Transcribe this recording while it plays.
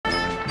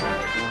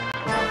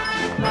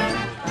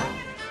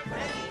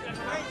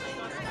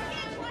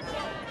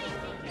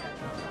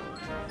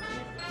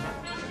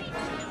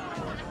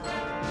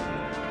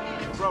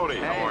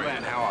Howdy. Hey, How are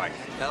Len, you? how are you?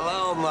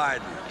 Hello,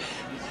 Martin.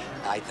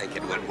 I think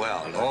it went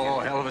well. Oh,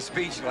 hell of a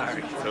speech,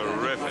 Larry.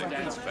 Terrific.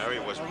 Barry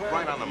was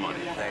right on the money.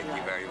 Thank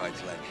you very much,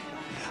 Len.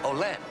 Oh,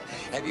 Len,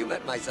 have you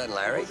met my son,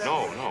 Larry?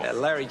 No.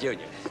 Larry Jr.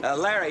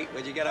 Larry,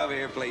 would you get over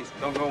here, please?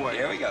 Don't go away.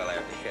 Here we go,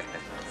 Larry.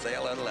 Say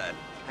hello to Len.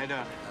 How you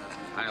doing?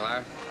 Hi,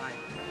 Larry.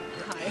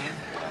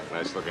 Hi.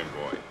 Nice looking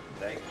boy.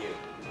 Thank you.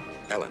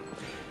 Ellen,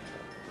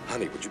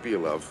 honey, would you be a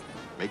love?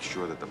 Make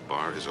sure that the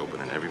bar is open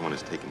and everyone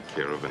is taken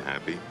care of and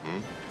happy.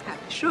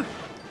 Happy, sure.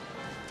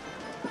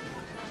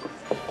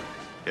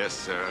 Yes,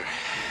 sir.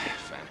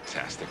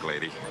 Fantastic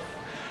lady.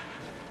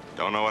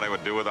 Don't know what I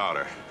would do without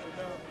her.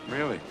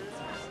 Really?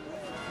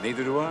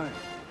 Neither do I.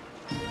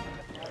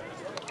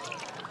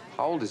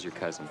 How old is your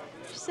cousin?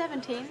 She's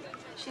 17.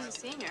 She's a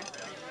senior.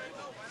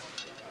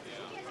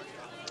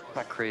 I'm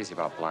not crazy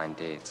about blind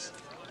dates.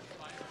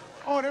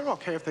 Oh, they're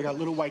okay if they got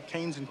little white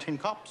canes and tin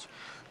cups.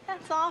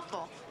 That's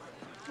awful.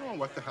 Oh,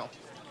 what the hell?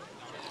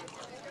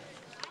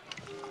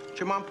 Did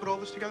your mom put all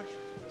this together?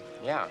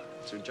 Yeah,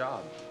 it's her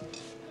job.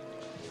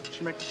 Did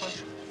she make the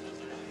punch?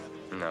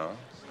 No.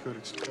 Good,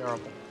 it's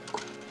terrible.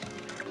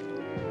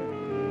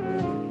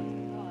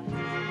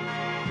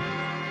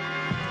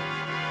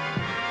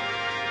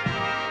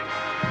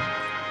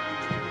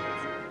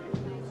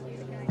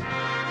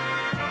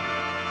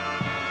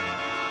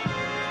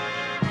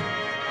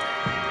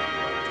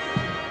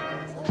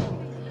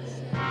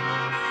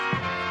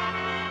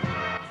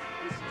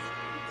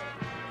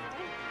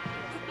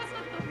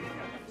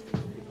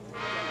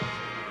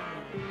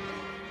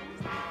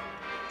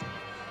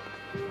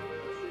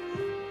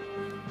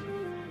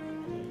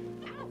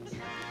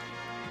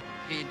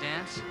 Can you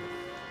dance?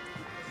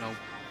 Nope.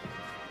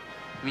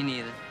 Me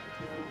neither.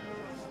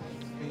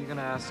 Who are you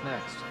gonna ask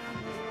next?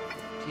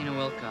 Tina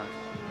Wilcott.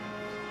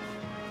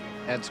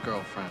 Ed's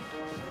girlfriend.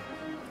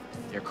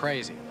 You're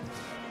crazy.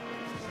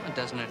 It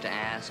doesn't hurt to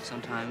ask.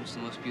 Sometimes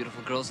the most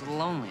beautiful girls are the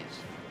loneliest.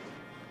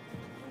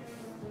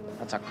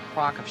 That's a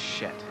crock of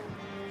shit.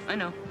 I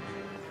know.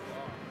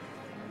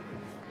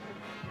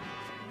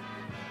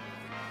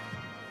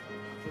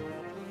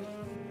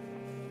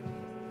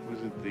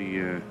 Was it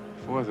the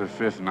fourth or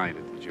fifth night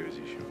at the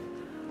Jersey Shore?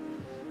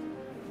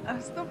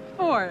 That's the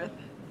fourth.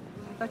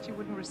 I thought you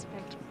wouldn't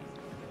respect me.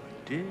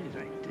 I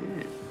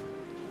did.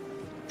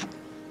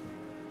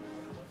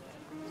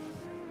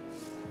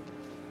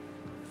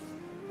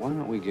 Why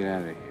don't we get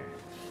out of here?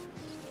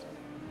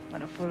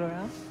 Want to fool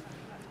around?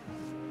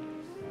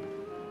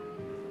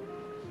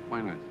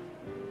 Why not?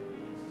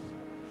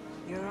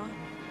 You're on.